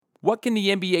What can the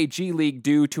NBA G League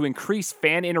do to increase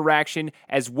fan interaction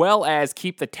as well as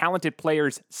keep the talented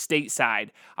players stateside?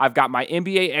 I've got my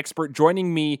NBA expert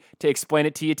joining me to explain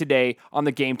it to you today on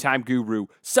the Game Time Guru.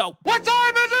 So, what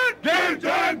time is it? Game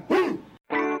time! Woo!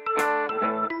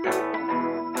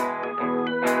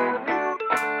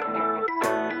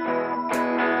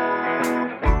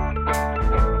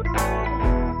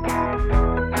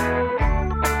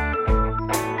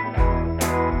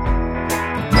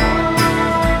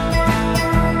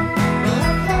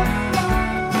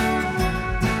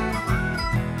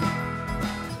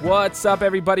 What's up,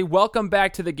 everybody? Welcome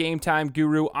back to the Game Time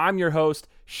Guru. I'm your host,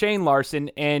 Shane Larson,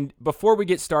 and before we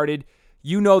get started,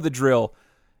 you know the drill.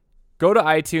 Go to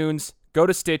iTunes, go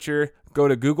to Stitcher, go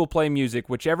to Google Play Music,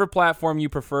 whichever platform you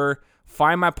prefer.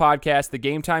 Find my podcast, The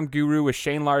Game Time Guru with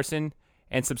Shane Larson,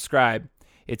 and subscribe.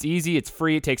 It's easy, it's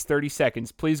free, it takes 30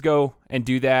 seconds. Please go and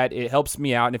do that. It helps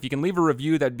me out, and if you can leave a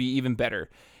review, that'd be even better.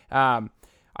 I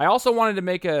also wanted to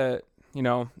make a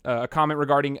comment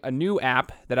regarding a new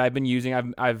app that I've been using.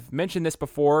 I've mentioned this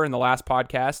before in the last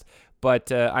podcast,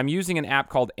 but I'm using an app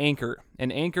called Anchor.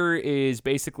 And Anchor is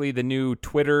basically the new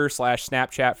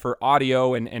Twitter/Snapchat for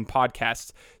audio and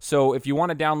podcasts. So if you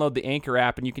want to download the Anchor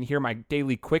app and you can hear my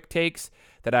daily quick takes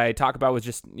that I talk about with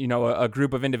just, a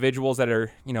group of individuals that are,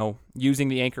 using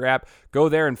the Anchor app, go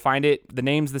there and find it. The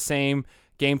name's the same,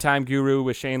 Game Time Guru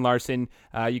with Shane Larson.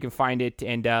 You can find it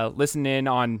and listen in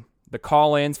on the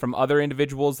call-ins from other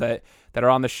individuals that are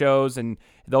on the shows, and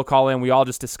they'll call in. We all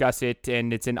just discuss it,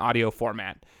 and it's in audio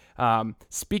format.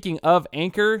 Speaking of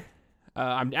Anchor,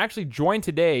 I'm actually joined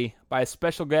today by a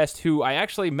special guest who I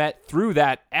actually met through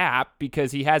that app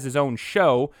because he has his own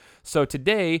show. So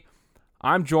today,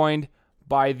 I'm joined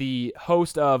by the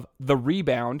host of The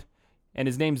Rebound, and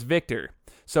his name's Victor.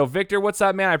 So Victor, what's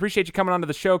up, man? I appreciate you coming onto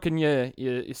the show. Can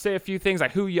you say a few things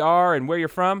like who you are and where you're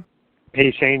from?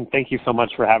 Hey, Shane, thank you so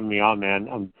much for having me on, man.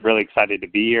 I'm really excited to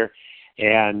be here.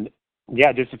 And,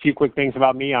 yeah, just a few quick things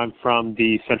about me. I'm from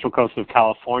the Central Coast of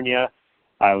California.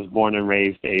 I was born and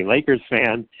raised a Lakers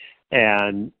fan,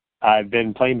 and I've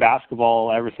been playing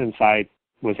basketball ever since I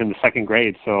was in the second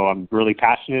grade. So I'm really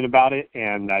passionate about it,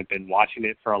 and I've been watching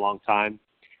it for a long time.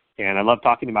 And I love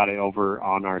talking about it over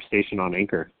on our station on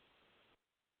Anchor.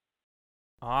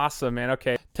 Awesome, man.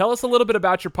 Okay. Tell us a little bit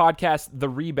about your podcast, The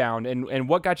Rebound, and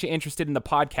what got you interested in the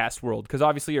podcast world? Because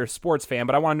obviously you're a sports fan,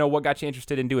 but I want to know what got you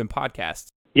interested in doing podcasts.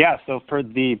 Yeah, so for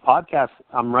the podcast,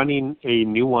 I'm running a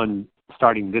new one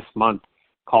starting this month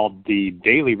called the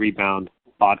Daily Rebound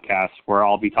podcast, where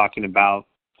I'll be talking about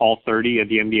all 30 of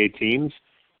the NBA teams.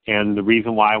 And the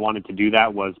reason why I wanted to do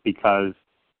that was because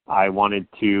I wanted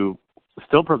to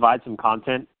still provide some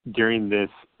content during this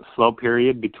slow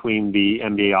period between the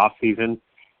NBA offseason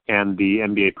and the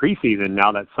NBA preseason,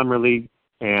 now that Summer League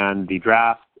and the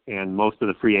draft and most of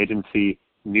the free agency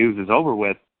news is over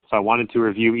with. So I wanted to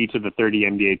review each of the 30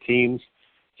 NBA teams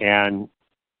and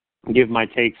give my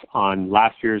takes on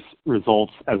last year's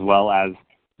results as well as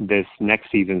this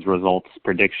next season's results,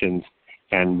 predictions,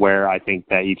 and where I think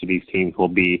that each of these teams will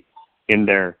be in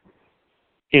their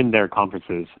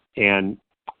conferences. And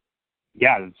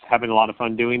yeah, it's having a lot of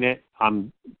fun doing it.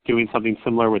 I'm doing something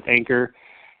similar with Anchor,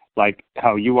 like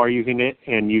how you are using it,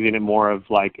 and using it more of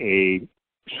like a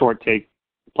short take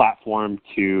platform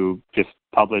to just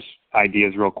publish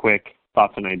ideas real quick,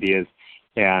 thoughts and ideas,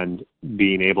 and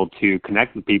being able to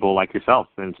connect with people like yourself.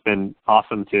 And it's been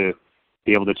awesome to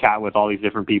be able to chat with all these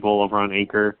different people over on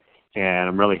Anchor, and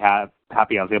I'm really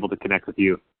happy I was able to connect with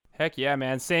you. Heck yeah,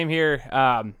 man. Same here.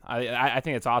 I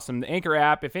think it's awesome. The Anchor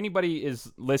app, if anybody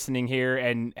is listening here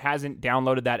and hasn't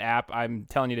downloaded that app, I'm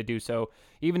telling you to do so.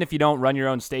 Even if you don't run your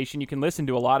own station, you can listen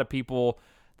to a lot of people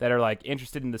that are like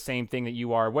interested in the same thing that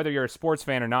you are. Whether you're a sports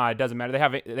fan or not, it doesn't matter.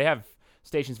 They have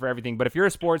stations for everything. But if you're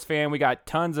a sports fan, we got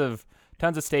tons of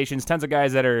stations, tons of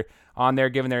guys that are on there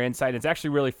giving their insight. It's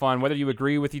actually really fun. Whether you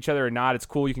agree with each other or not, it's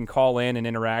cool. You can call in and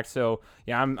interact. So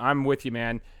yeah, I'm with you,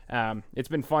 man. It's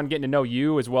been fun getting to know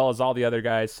you as well as all the other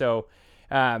guys. So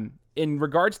in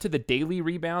regards to the Daily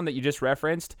Rebound that you just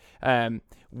referenced,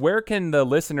 where can the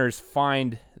listeners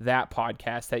find that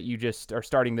podcast that you just are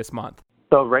starting this month?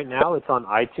 So right now it's on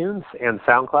iTunes and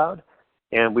SoundCloud,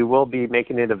 and we will be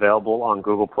making it available on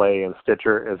Google Play and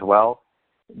Stitcher as well,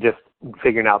 just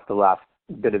figuring out the last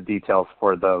bit of details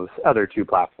for those other two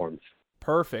platforms.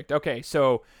 Perfect. Okay,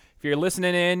 so if you're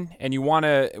listening in and you want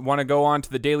to go on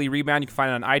to the Daily Rebound, you can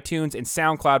find it on iTunes and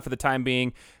SoundCloud for the time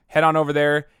being. Head on over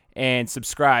there and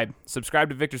subscribe. Subscribe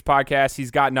to Victor's podcast.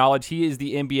 He's got knowledge. He is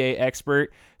the NBA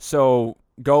expert, so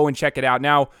go and check it out.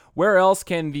 Now, where else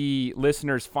can the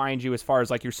listeners find you as far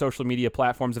as like your social media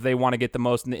platforms if they want to get the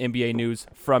most in the NBA news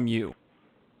from you?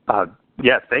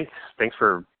 Yeah, thanks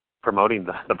for promoting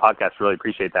the podcast. Really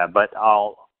appreciate that. But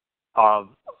our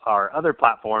other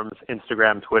platforms,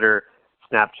 Instagram, Twitter,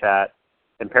 Snapchat,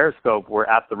 and Periscope, we're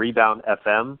at The Rebound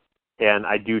FM, and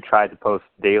I do try to post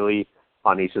daily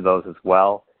on each of those as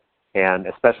well. And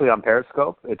especially on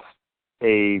Periscope, it's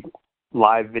a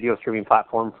live video streaming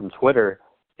platform from Twitter,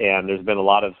 and there's been a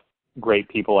lot of great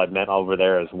people I've met over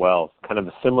there as well. Kind of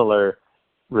similar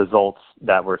results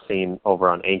that we're seeing over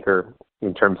on Anchor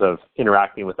in terms of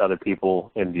interacting with other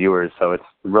people and viewers. So it's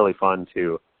really fun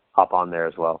to hop on there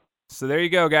as well. So there you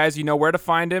go, guys. You know where to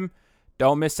find him.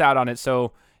 Don't miss out on it.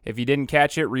 So if you didn't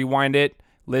catch it, rewind it.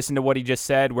 Listen to what he just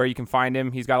said, where you can find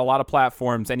him. He's got a lot of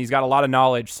platforms, and he's got a lot of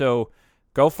knowledge. So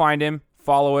go find him,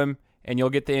 follow him, and you'll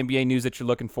get the NBA news that you're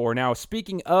looking for. Now,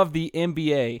 speaking of the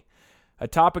NBA, a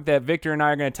topic that Victor and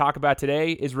I are going to talk about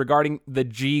today is regarding the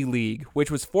G League, which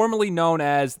was formerly known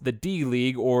as the D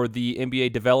League or the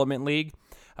NBA Development League.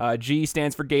 G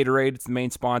stands for Gatorade. It's the main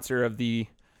sponsor of the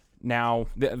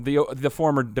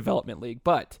former Development League.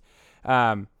 But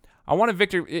I wanted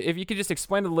Victor, if you could just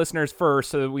explain to the listeners first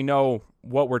so that we know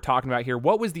what we're talking about here.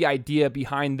 What was the idea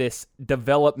behind this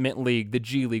Development League, the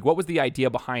G League? What was the idea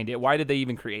behind it? Why did they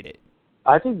even create it?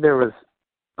 I think there was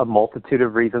a multitude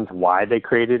of reasons why they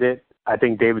created it. I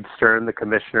think David Stern, the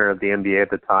commissioner of the NBA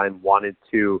at the time, wanted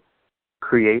to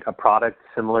create a product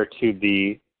similar to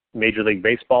the Major League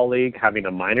Baseball League, having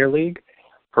a minor league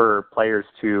for players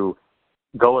to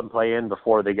go and play in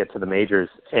before they get to the majors.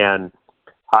 And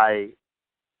I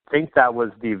think that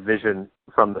was the vision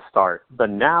from the start.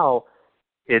 But now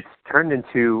it's turned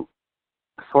into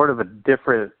sort of a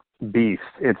different beast.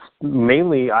 It's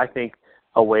mainly, I think,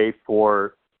 a way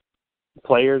for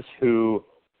players who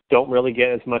don't really get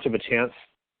as much of a chance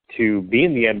to be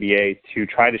in the NBA to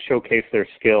try to showcase their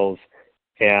skills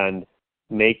and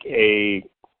either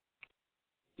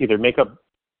make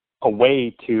a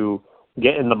way to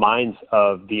get in the minds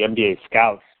of the NBA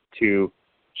scouts to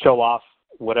show off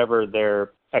whatever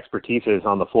their expertise is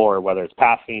on the floor, whether it's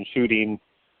passing, shooting,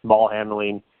 ball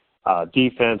handling,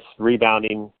 defense,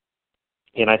 rebounding.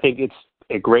 And I think it's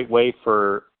a great way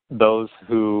for those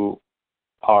who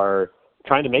are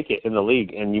trying to make it in the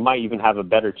league, and you might even have a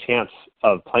better chance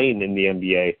of playing in the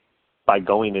NBA by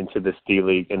going into this D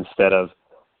League instead of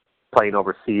playing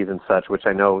overseas and such, which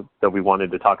I know that we wanted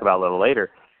to talk about a little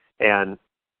later. And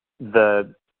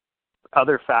the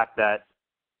other fact that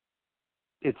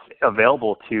it's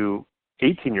available to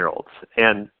 18-year-olds,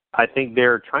 and I think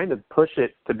they're trying to push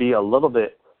it to be a little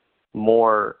bit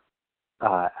more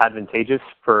advantageous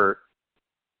for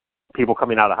people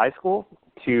coming out of high school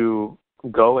to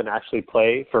go and actually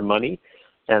play for money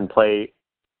and play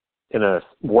in a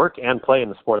work and play in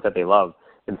the sport that they love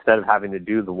instead of having to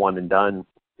do the one and done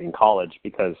in college,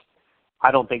 because I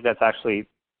don't think that's actually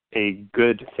a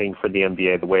good thing for the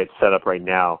NBA the way it's set up right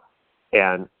now.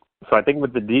 And so I think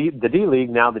with the D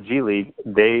League, now the G League,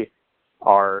 they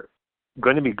are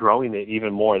going to be growing it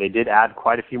even more. They did add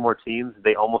quite a few more teams.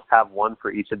 They almost have one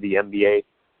for each of the NBA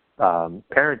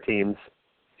parent teams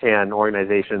and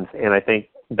organizations. And I think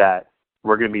that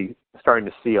we're going to be starting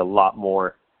to see a lot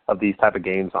more of these type of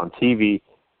games on TV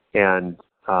and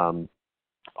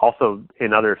also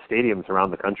in other stadiums around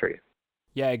the country.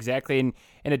 Yeah, exactly. And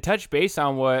to touch base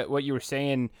on what you were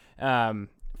saying,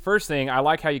 first thing, I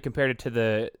like how you compared it to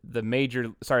the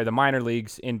minor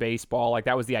leagues in baseball. Like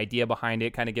that was the idea behind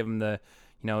it, kind of give them the,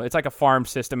 it's like a farm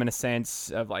system in a sense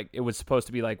of like, it was supposed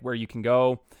to be like where you can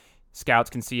go,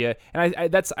 scouts can see you. And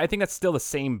I think that's still the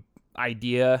same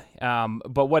idea,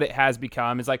 but what it has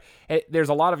become is like there's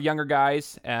a lot of younger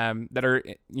guys that are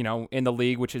in the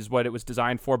league, which is what it was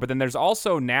designed for. But then there's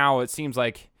also now, it seems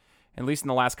like, at least in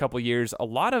the last couple of years, a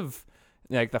lot of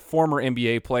like the former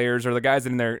NBA players or the guys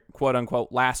in their quote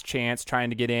unquote last chance trying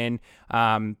to get in,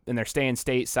 and they're staying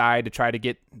stateside to try to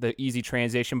get the easy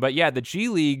transition. But yeah, the G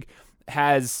League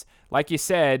has, like you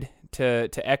said, to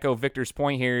echo Victor's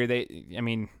point here,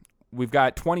 we've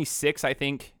got 26, I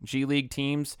think, G League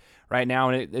teams right now,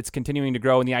 and it's continuing to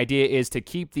grow. And the idea is to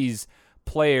keep these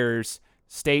players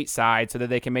stateside so that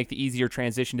they can make the easier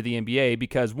transition to the NBA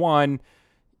because, one,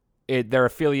 they're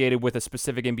affiliated with a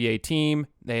specific NBA team.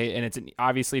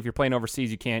 Obviously, if you're playing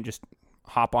overseas, you can't just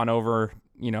hop on over,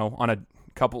 on a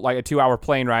 2-hour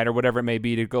plane ride or whatever it may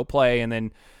be to go play and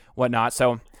then whatnot.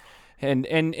 So, and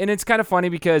it's kind of funny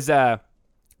because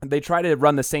they try to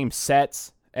run the same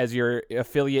sets as your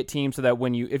affiliate team so that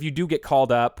if you do get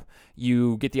called up,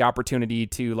 you get the opportunity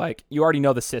to you already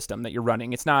know the system that you're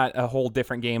running. It's not a whole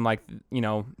different game like,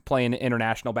 playing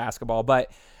international basketball. But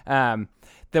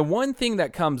the one thing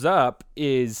that comes up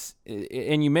is,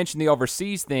 and you mentioned the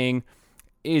overseas thing,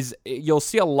 is you'll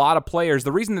see a lot of players.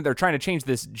 The reason that they're trying to change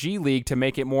this G League to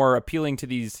make it more appealing to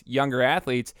these younger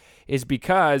athletes is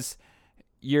because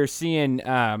you're seeing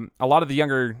a lot of the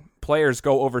younger players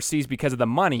go overseas because of the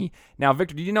money. Now,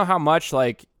 Victor, do you know how much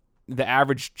like the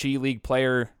average G League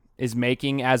player is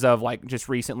making as of like just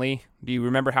recently? Do you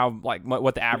remember how like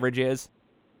what the average is?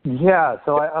 Yeah,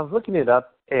 so I was looking it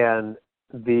up, and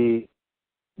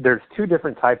there's two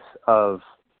different types of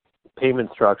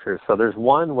payment structures. So there's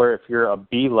one where if you're a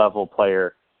B-level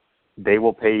player, they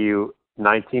will pay you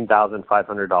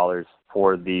 $19,500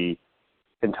 for the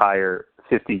entire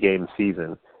 50-game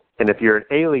season. And if you're an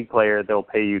A-League player, they'll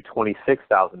pay you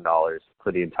 $26,000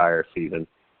 for the entire season.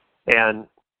 And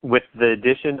with the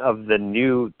addition of the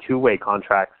new two-way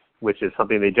contracts, which is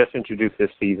something they just introduced this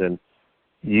season,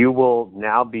 you will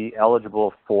now be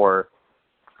eligible for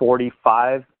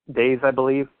 45 days, I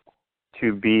believe,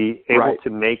 to be able to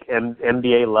make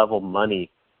NBA level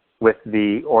money with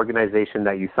the organization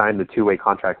that you signed the two-way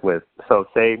contract with. So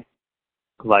say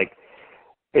like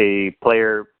a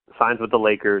player signs with the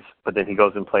Lakers, but then he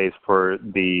goes and plays for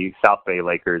the South Bay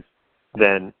Lakers,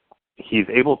 then he's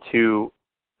able to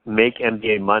make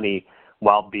NBA money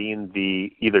while being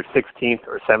the either 16th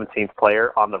or 17th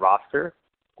player on the roster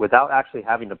without actually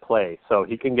having to play. So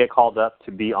he can get called up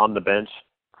to be on the bench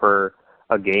for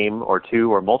a game or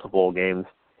two or multiple games.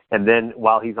 And then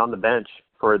while he's on the bench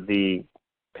for the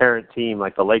parent team,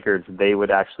 like the Lakers, they would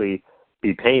actually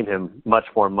be paying him much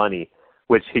more money,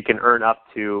 which he can earn up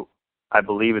to, I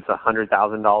believe it's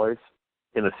 $100,000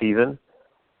 in a season.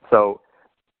 So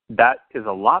that is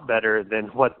a lot better than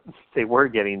what they were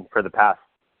getting for the past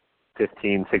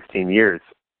 15, 16 years.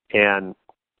 And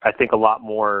I think a lot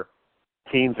more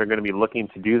teams are going to be looking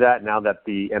to do that now that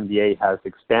the NBA has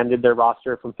expanded their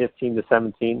roster from 15 to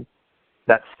 17.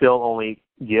 That still only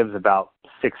gives about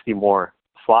 60 more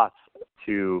slots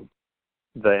to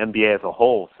the NBA as a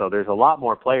whole. So there's a lot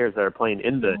more players that are playing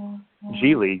in the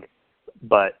G League,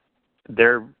 but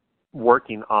they're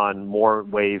working on more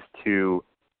ways to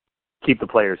keep the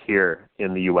players here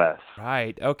in the U.S.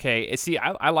 Right. Okay. See,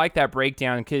 I like that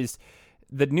breakdown because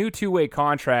the new two-way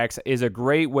contracts is a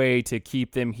great way to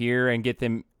keep them here and get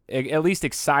them at least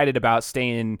excited about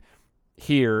staying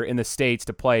here in the States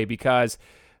to play, because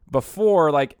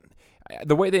before, like,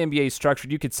 the way the NBA is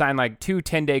structured, you could sign like 2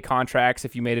 10-day contracts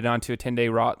if you made it onto a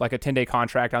 10-day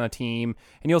contract on a team,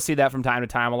 and you'll see that from time to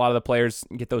time. A lot of the players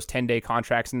get those 10-day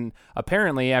contracts, and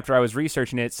apparently, after I was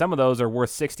researching it, some of those are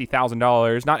worth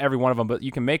 $60,000. Not every one of them, but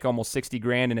you can make almost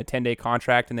 $60,000 in a 10-day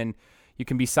contract, and then you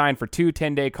can be signed for 2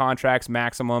 10-day contracts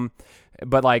maximum.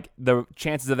 But like the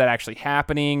chances of that actually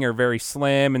happening are very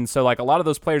slim, and so like a lot of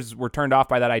those players were turned off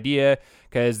by that idea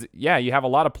because you have a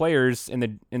lot of players in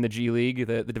the G League,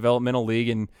 the developmental league,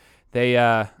 and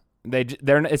they're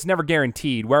it's never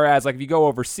guaranteed. Whereas like if you go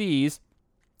overseas,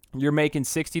 you're making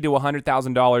 $60,000 to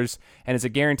 $100,000, and it's a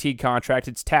guaranteed contract.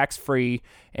 It's tax free,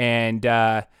 and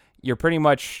you're pretty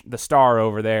much the star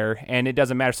over there, and it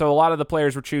doesn't matter. So a lot of the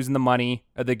players were choosing the money,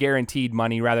 the guaranteed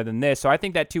money, rather than this. So I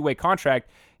think that two-way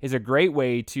contract is a great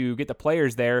way to get the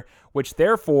players there, which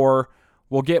therefore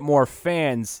will get more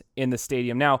fans in the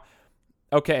stadium. Now,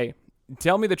 okay,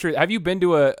 tell me the truth. Have you been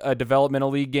to a developmental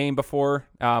league game before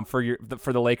for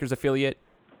the Lakers affiliate?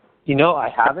 You know, I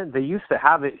haven't. They used to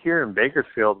have it here in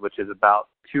Bakersfield, which is about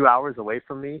 2 hours away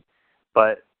from me,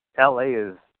 but LA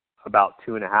is about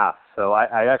 2.5. So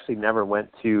I actually never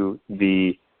went to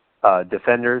the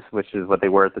Defenders, which is what they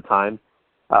were at the time,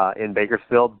 in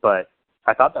Bakersfield, but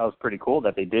I thought that was pretty cool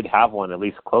that they did have one at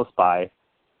least close by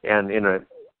and in a,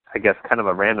 I guess, kind of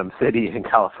a random city in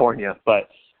California, but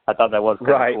I thought that was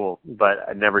kind of cool, but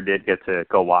I never did get to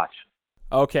go watch.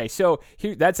 Okay, so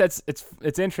here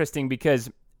it's interesting because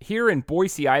here in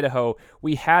Boise, Idaho,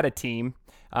 we had a team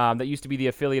that used to be the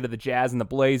affiliate of the Jazz and the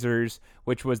Blazers,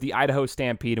 which was the Idaho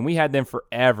Stampede, and we had them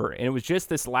forever. And it was just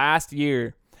this last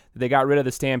year that they got rid of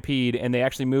the Stampede, and they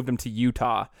actually moved them to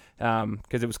Utah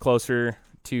because it was closer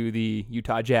to the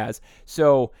Utah Jazz.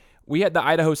 So we had the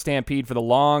Idaho Stampede for the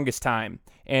longest time,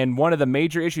 and one of the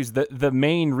major issues, the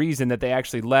main reason that they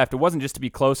actually left, it wasn't just to be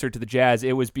closer to the Jazz,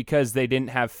 it was because they didn't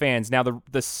have fans. Now,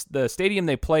 the stadium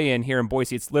they play in here in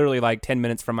Boise, it's literally like 10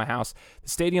 minutes from my house. The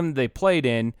stadium they played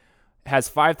in has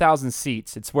 5,000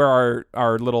 seats. It's where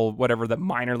our little, whatever, the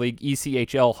minor league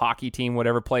ECHL hockey team,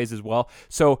 whatever, plays as well.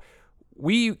 So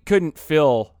we couldn't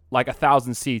fill like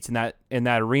 1,000 seats in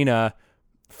that arena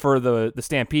for the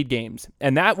Stampede games.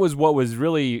 And that was what was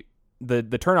really the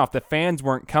turnoff. The fans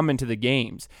weren't coming to the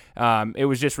games. It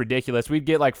was just ridiculous. We'd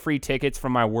get like free tickets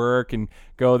from my work and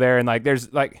go there, and like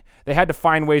they had to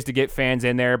find ways to get fans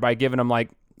in there by giving them like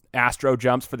Astro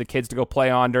jumps for the kids to go play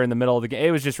on during the middle of the game.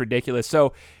 It was just ridiculous.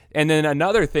 So, and then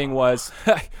another thing was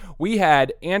we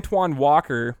had Antoine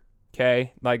Walker,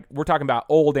 okay? Like, we're talking about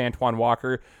old Antoine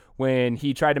Walker when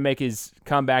he tried to make his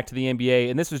comeback to the NBA,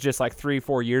 and this was just like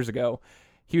 3-4 years ago.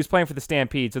 He was playing for the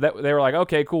Stampede, so that they were like,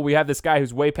 okay, cool, we have this guy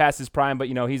who's way past his prime, but,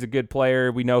 he's a good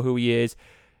player. We know who he is.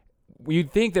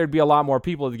 You'd think there'd be a lot more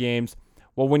people at the games.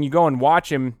 Well, when you go and watch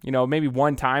him, maybe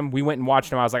one time we went and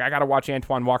watched him. I was like, I got to watch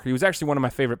Antoine Walker. He was actually one of my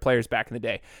favorite players back in the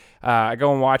day. I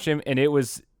go and watch him, and it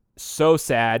was so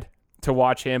sad to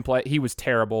watch him play. He was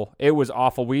terrible. It was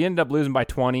awful. We ended up losing by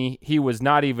 20. He was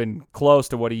not even close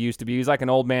to what he used to be. He's like an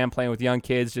old man playing with young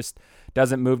kids, just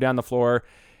doesn't move down the floor.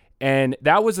 And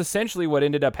that was essentially what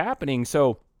ended up happening.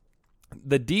 So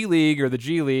the D League or the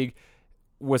G League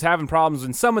was having problems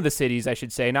in some of the cities, I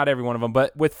should say, not every one of them,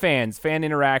 but with fan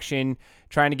interaction,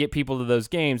 trying to get people to those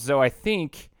games. So I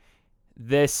think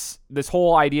this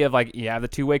whole idea of the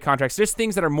two-way contracts, just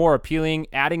things that are more appealing,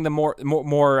 adding the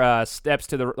more steps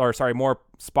to more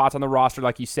spots on the roster,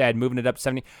 like you said, moving it up to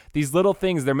 70. These little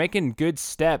things, they're making good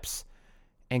steps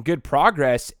and good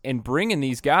progress in bringing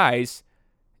these guys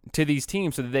to these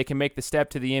teams so that they can make the step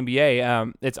to the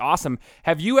NBA. It's awesome.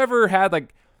 Have you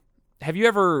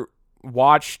ever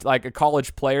watched like a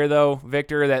college player though,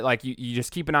 Victor, that you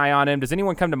just keep an eye on him? Does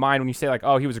anyone come to mind when you say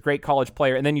oh, he was a great college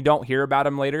player, and then you don't hear about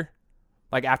him later?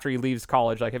 Like after he leaves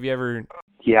college, have you ever?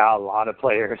 Yeah, a lot of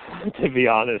players, to be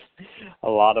honest, a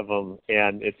lot of them.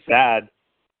 And it's sad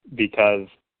because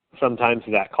sometimes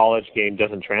that college game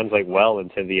doesn't translate well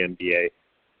into the NBA.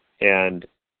 And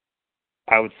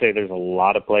I would say there's a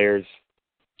lot of players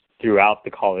throughout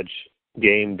the college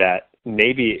game that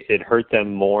maybe it hurt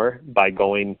them more by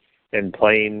going and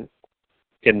playing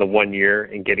in the 1 year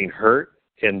and getting hurt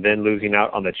and then losing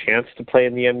out on the chance to play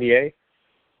in the NBA.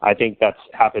 I think that's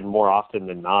happened more often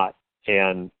than not.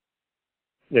 And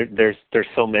there's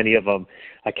so many of them.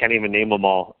 I can't even name them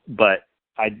all. But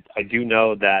I do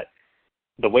know that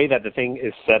the way that the thing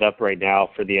is set up right now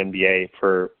for the NBA,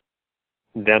 for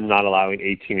them not allowing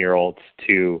 18-year-olds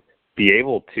to be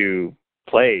able to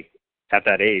play at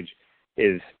that age,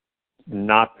 is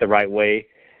not the right way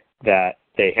that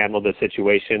they handled the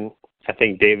situation. I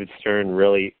think David Stern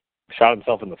really shot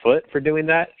himself in the foot for doing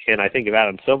that. And I think if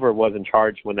Adam Silver was in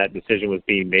charge when that decision was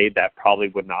being made, that probably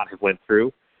would not have went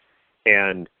through.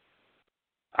 And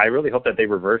I really hope that they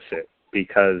reverse it,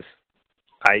 because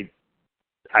I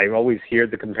always hear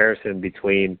the comparison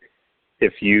between,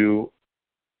 if you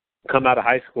come out of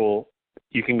high school,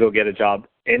 you can go get a job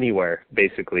anywhere,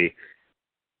 basically,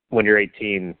 when you're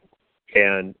 18.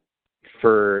 And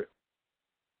for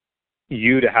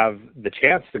you to have the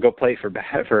chance to go play play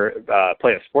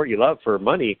a sport you love for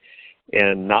money,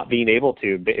 and not being able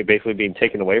to, basically being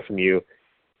taken away from you,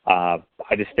 I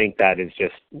just think that is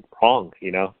just wrong,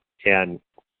 And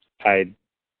I'm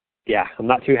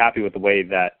not too happy with the way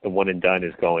that the one and done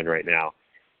is going right now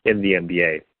in the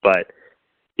NBA. But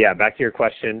yeah, back to your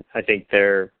question, I think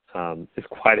there is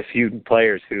quite a few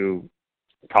players who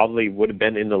probably would have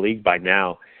been in the league by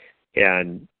now,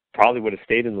 and probably would have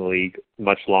stayed in the league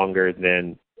much longer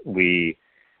than we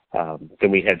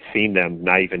had seen them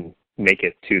not even make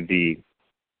it to the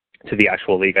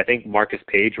actual league. I think Marcus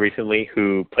Page recently,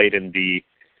 who played in the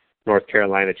North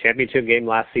Carolina championship game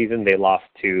last season, they lost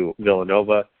to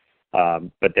Villanova,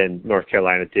 but then North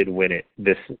Carolina did win it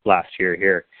this last year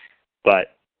here.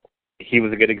 But he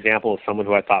was a good example of someone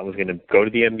who I thought was going to go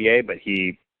to the NBA, but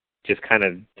he just kind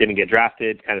of didn't get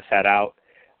drafted, kind of sat out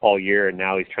all year, and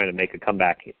now he's trying to make a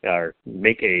comeback or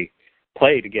make a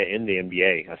play to get in the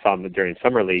NBA. I saw him during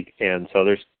Summer League, and so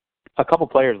there's a couple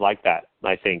players like that,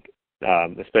 I think,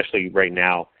 especially right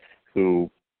now, who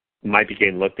might be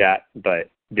getting looked at but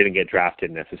didn't get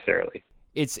drafted necessarily.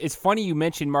 It's funny you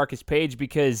mentioned Marcus Page,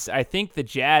 because I think the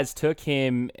Jazz took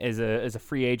him as a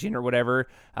free agent or whatever,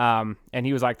 and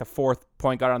he was like the fourth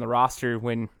point guard on the roster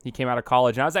when he came out of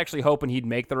college. And I was actually hoping he'd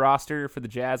make the roster for the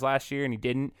Jazz last year, and he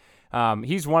didn't.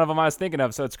 He's one of them I was thinking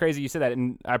of, so it's crazy you said that.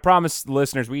 And I promise the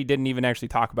listeners, we didn't even actually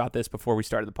talk about this before we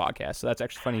started the podcast, so that's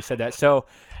actually funny you said that. So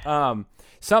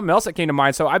something else that came to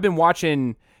mind, so I've been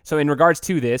watching... So in regards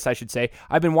to this, I should say,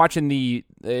 I've been watching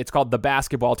it's called the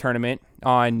basketball tournament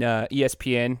on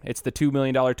ESPN. It's the $2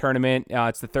 million tournament.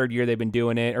 It's the third year they've been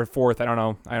doing it, or fourth. I don't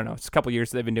know. It's a couple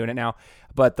years they've been doing it now.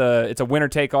 But it's a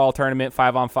winner-take-all tournament,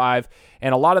 5-on-5.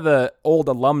 And a lot of the old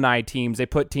alumni teams, they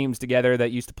put teams together that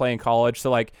used to play in college.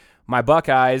 So like my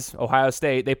Buckeyes, Ohio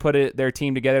State, they put their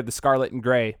team together, the Scarlet and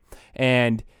Gray.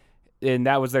 And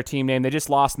that was their team name. They just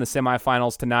lost in the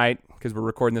semifinals tonight, because we're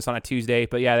recording this on a Tuesday.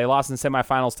 But yeah, they lost in the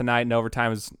semifinals tonight, and overtime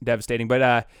was devastating.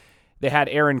 But they had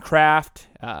Aaron Kraft,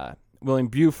 William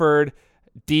Buford,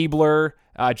 Diebler,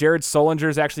 Jared Solinger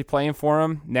is actually playing for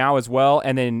him now as well,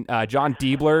 and then John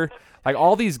Diebler. Like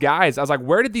all these guys, I was like,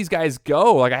 where did these guys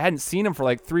go? Like I hadn't seen them for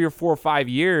like 3 or 4 or 5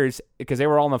 years because they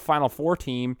were all on the Final Four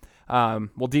team. Well,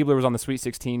 Diebler was on the Sweet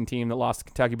 16 team that lost to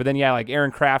Kentucky, but then like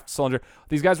Aaron Kraft, Solinger,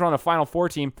 these guys were on the Final Four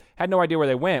team. Had no idea where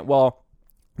they went. Well,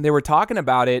 they were talking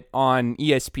about it on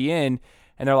ESPN.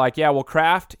 And they're like, yeah, well,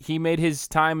 Kraft, he made his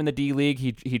time in the D League.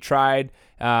 He tried.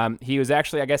 He was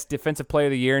actually, I guess, Defensive Player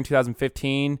of the Year in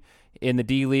 2015 in the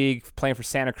D League, playing for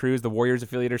Santa Cruz, the Warriors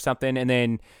affiliate or something. And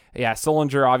then, yeah,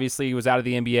 Solinger obviously was out of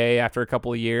the NBA after a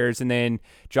couple of years. And then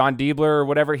John Diebler or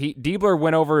whatever, Diebler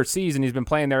went overseas and he's been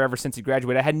playing there ever since he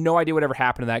graduated. I had no idea whatever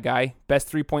happened to that guy. Best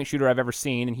three-point shooter I've ever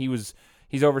seen, and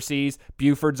he's overseas.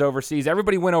 Buford's overseas.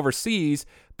 Everybody went overseas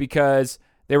because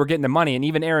they were getting the money, and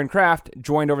even Aaron Kraft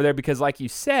joined over there because, like you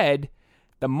said,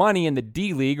 the money in the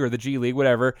D League or the G League,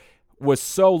 whatever, was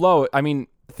so low. I mean,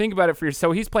 think about it for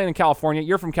yourself. So he's playing in California.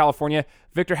 You're from California.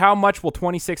 Victor, how much will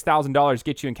 $26,000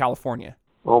 get you in California?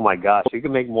 Oh, my gosh. You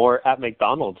can make more at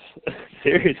McDonald's.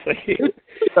 Seriously.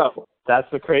 That's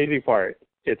the crazy part.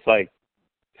 It's like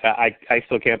I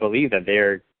still can't believe that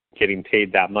they're getting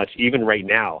paid that much, even right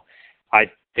now. I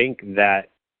think that,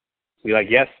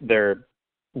 yes, their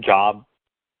job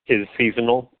is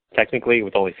seasonal, technically,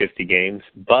 with only 50 games.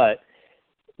 But,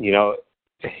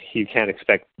 you can't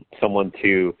expect someone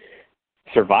to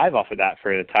survive off of that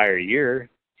for an entire year.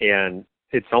 And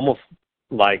it's almost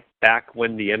like back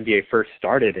when the NBA first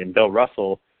started and Bill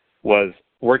Russell was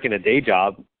working a day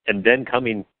job and then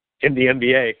coming in the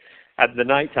NBA at the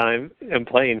nighttime and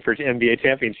playing for NBA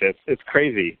championships. It's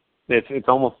crazy. It's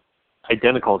almost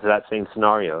identical to that same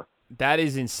scenario. That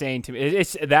is insane to me.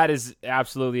 That is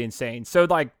absolutely insane. So,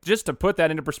 just to put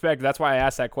that into perspective, that's why I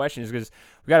asked that question, is because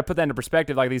we got to put that into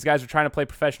perspective. Like, these guys are trying to play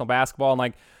professional basketball,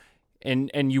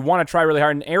 and you want to try really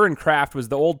hard. And Aaron Kraft was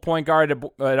the old point guard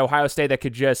at Ohio State that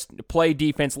could just play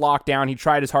defense, lock down. He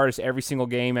tried his hardest every single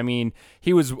game. I mean,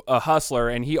 he was a hustler,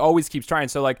 and he always keeps trying.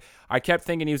 So, I kept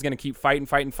thinking he was going to keep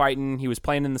fighting. He was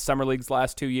playing in the summer leagues the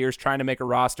last 2 years, trying to make a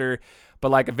roster.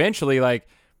 But, eventually,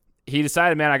 he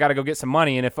decided, man, I got to go get some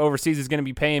money. And if overseas is going to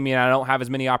be paying me and I don't have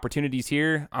as many opportunities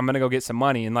here, I'm going to go get some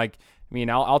money. And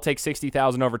I'll take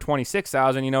 60,000 over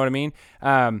 26,000. You know what I mean?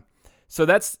 So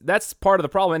that's part of the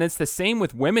problem. And it's the same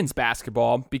with women's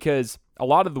basketball, because a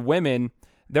lot of the women,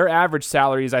 their average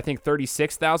salary is, I think,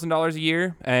 $36,000 a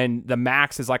year. And the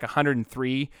max is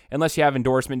 $103, unless you have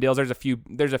endorsement deals. There's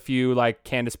a few like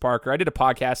Candace Parker. I did a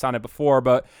podcast on it before,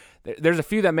 but there's a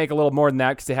few that make a little more than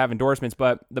that because they have endorsements,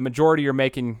 but the majority are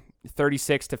making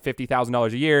 $36,000 to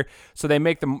 $50,000 a year. So they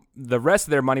make the rest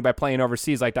of their money by playing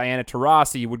overseas. Like Diana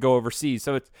Taurasi would go overseas.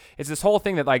 So it's this whole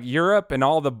thing that Europe and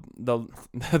all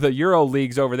the Euro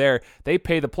leagues over there, they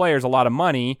pay the players a lot of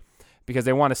money because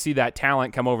they want to see that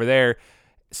talent come over there.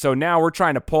 So now we're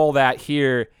trying to pull that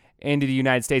here into the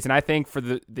United States. And I think for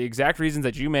the exact reasons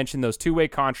that you mentioned, those two-way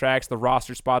contracts, the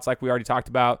roster spots like we already talked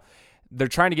about, they're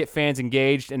trying to get fans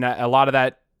engaged, and a lot of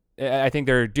that, I think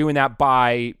they're doing that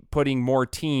by putting more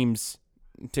teams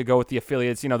to go with the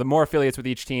affiliates, the more affiliates with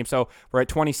each team. So we're at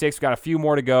 26. We've got a few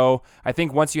more to go. I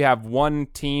think once you have one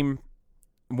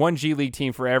G League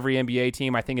team for every NBA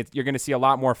team, I think you're going to see a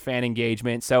lot more fan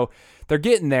engagement. So they're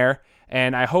getting there,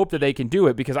 and I hope that they can do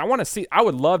it, because I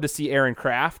would love to see Aaron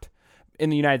Kraft in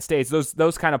the United States.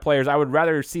 Those kind of players, I would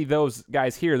rather see those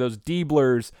guys here, those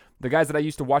Dieblers, the guys that I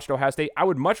used to watch at Ohio State. I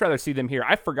would much rather see them here.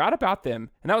 I forgot about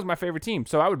them, and that was my favorite team.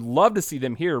 So I would love to see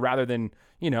them here rather than,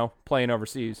 playing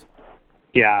overseas.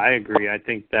 Yeah, I agree. I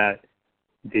think that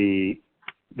the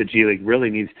G League really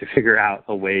needs to figure out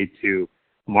a way to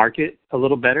market a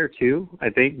little better too, I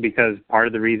think, because part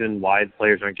of the reason why the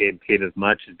players aren't getting paid as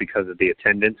much is because of the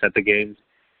attendance at the games.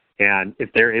 And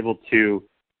if they're able to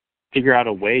figure out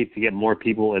a way to get more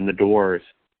people in the doors,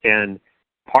 and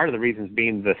part of the reasons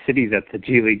being the cities that the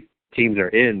G League teams are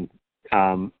in.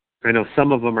 I know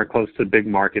some of them are close to big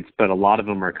markets, but a lot of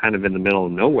them are kind of in the middle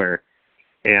of nowhere.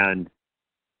 And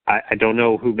I don't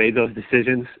know who made those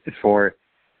decisions for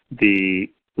the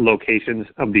locations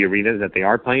of the arenas that they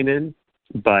are playing in,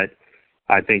 but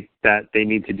I think that they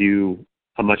need to do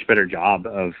a much better job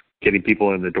of getting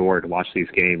people in the door to watch these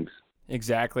games.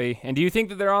 Exactly. And do you think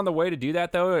that they're on the way to do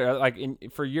that, though?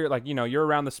 Or you're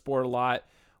around the sport a lot.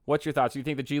 What's your thoughts? Do you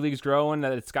think the G League's growing,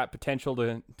 that it's got potential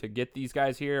to get these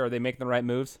guys here? Are they making the right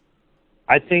moves?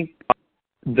 I think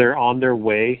they're on their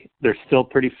way. They're still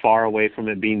pretty far away from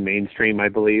it being mainstream, I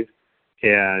believe.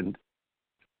 And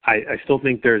I still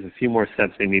think there's a few more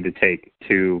steps they need to take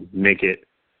to make it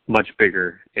much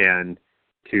bigger and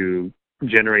to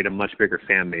generate a much bigger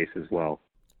fan base as well.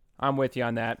 I'm with you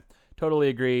on that. Totally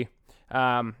agree.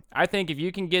 I think if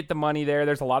you can get the money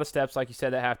there's a lot of steps, like you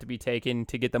said, that have to be taken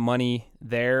to get the money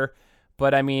there.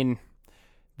 But I mean,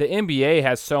 the NBA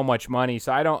has so much money,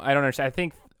 so I don't understand. I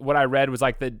think what I read was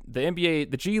like the NBA,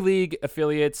 the G League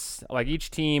affiliates, like each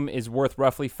team is worth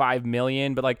roughly $5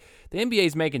 million, but like the NBA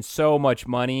is making so much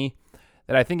money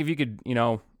that I think if you could,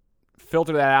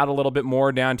 filter that out a little bit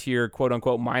more down to your quote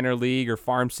unquote minor league or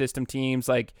farm system teams,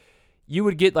 like you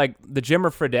would get like the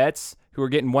Jimmer Fredettes who are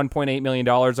getting $1.8 million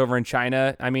over in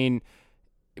China. I mean,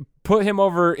 put him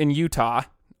over in Utah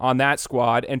on that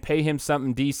squad and pay him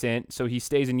something decent so he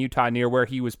stays in Utah near where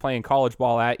he was playing college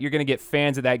ball at. You're going to get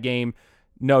fans of that game.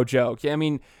 No joke. I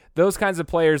mean, those kinds of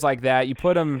players like that,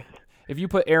 if you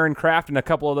put Aaron Kraft and a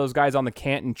couple of those guys on the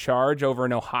Canton Charge over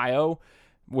in Ohio,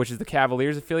 which is the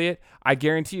Cavaliers affiliate, I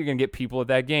guarantee you're going to get people at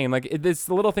that game. Like, it's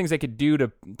the little things they could do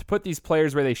to put these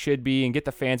players where they should be and get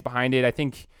the fans behind it. I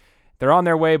think they're on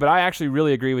their way, but I actually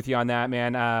really agree with you on that,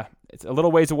 man. It's a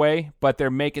little ways away, but they're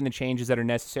making the changes that are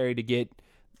necessary to get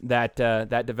that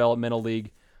developmental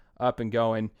league up and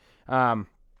going.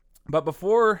 But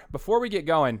before we get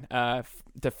going,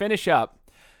 to finish up,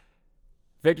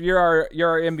 Victor, you're our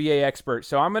NBA expert,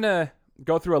 so I'm gonna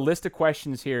go through a list of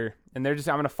questions here, and I'm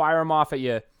gonna fire them off at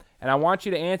you, and I want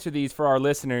you to answer these for our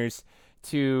listeners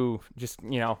to just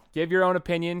give your own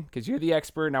opinion because you're the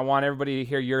expert, and I want everybody to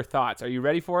hear your thoughts. Are you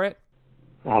ready for it?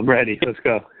 I'm ready. Let's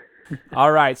go.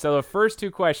 All right. So the first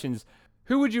two questions: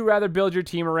 who would you rather build your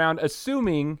team around,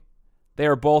 assuming they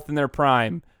are both in their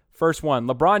prime? First one: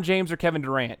 LeBron James or Kevin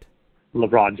Durant?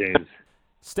 LeBron James.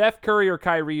 Steph Curry or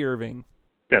Kyrie Irving?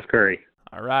 Steph Curry.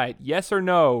 All right. Yes or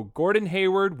no, Gordon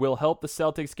Hayward will help the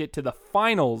Celtics get to the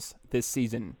finals this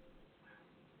season?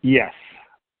 Yes.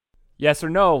 Yes or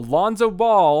no, Lonzo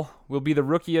Ball will be the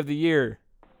Rookie of the Year?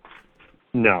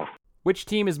 No. Which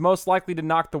team is most likely to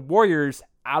knock the Warriors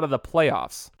out of the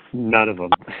playoffs? None of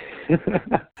them.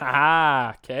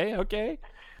 Okay.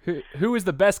 Who is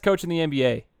the best coach in the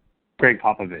NBA? Greg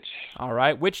Popovich. All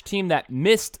right. Which team that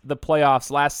missed the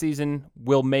playoffs last season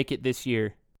will make it this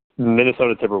year?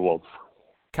 Minnesota Timberwolves.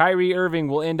 Kyrie Irving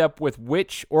will end up with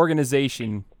which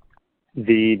organization?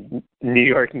 The New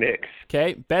York Knicks.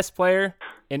 Okay. Best player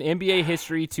in NBA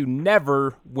history to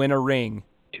never win a ring?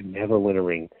 To never win a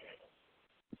ring.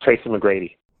 Tracy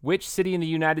McGrady. Which city in the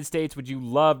United States would you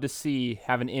love to see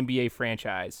have an NBA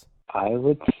franchise? I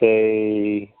would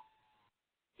say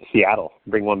Seattle.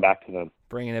 Bring one back to them.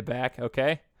 Bringing it back,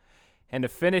 okay. And to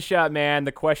finish up, man,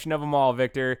 the question of them all,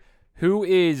 Victor, who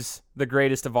is the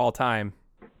greatest of all time?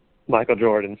 Michael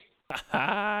Jordan.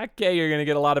 Okay, you're going to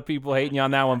get a lot of people hating you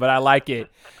on that one, but I like it.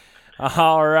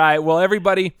 All right, well,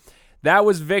 everybody, that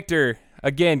was Victor.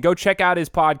 Again, go check out his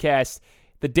podcast.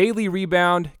 The Daily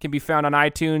Rebound can be found on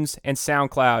iTunes and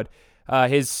SoundCloud.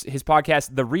 His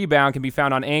podcast, The Rebound, can be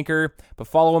found on Anchor, but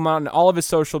follow him on all of his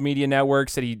social media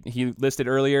networks that he listed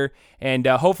earlier, and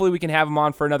hopefully we can have him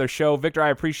on for another show. Victor, I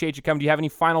appreciate you coming. Do you have any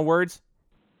final words?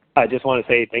 I just want to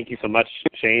say thank you so much,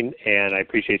 Shane, and I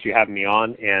appreciate you having me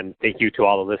on, and thank you to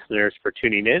all the listeners for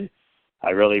tuning in.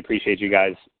 I really appreciate you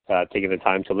guys taking the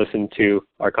time to listen to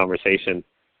our conversation,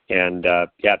 and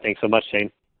thanks so much,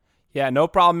 Shane. Yeah, no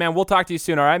problem, man. We'll talk to you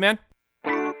soon, all right, man?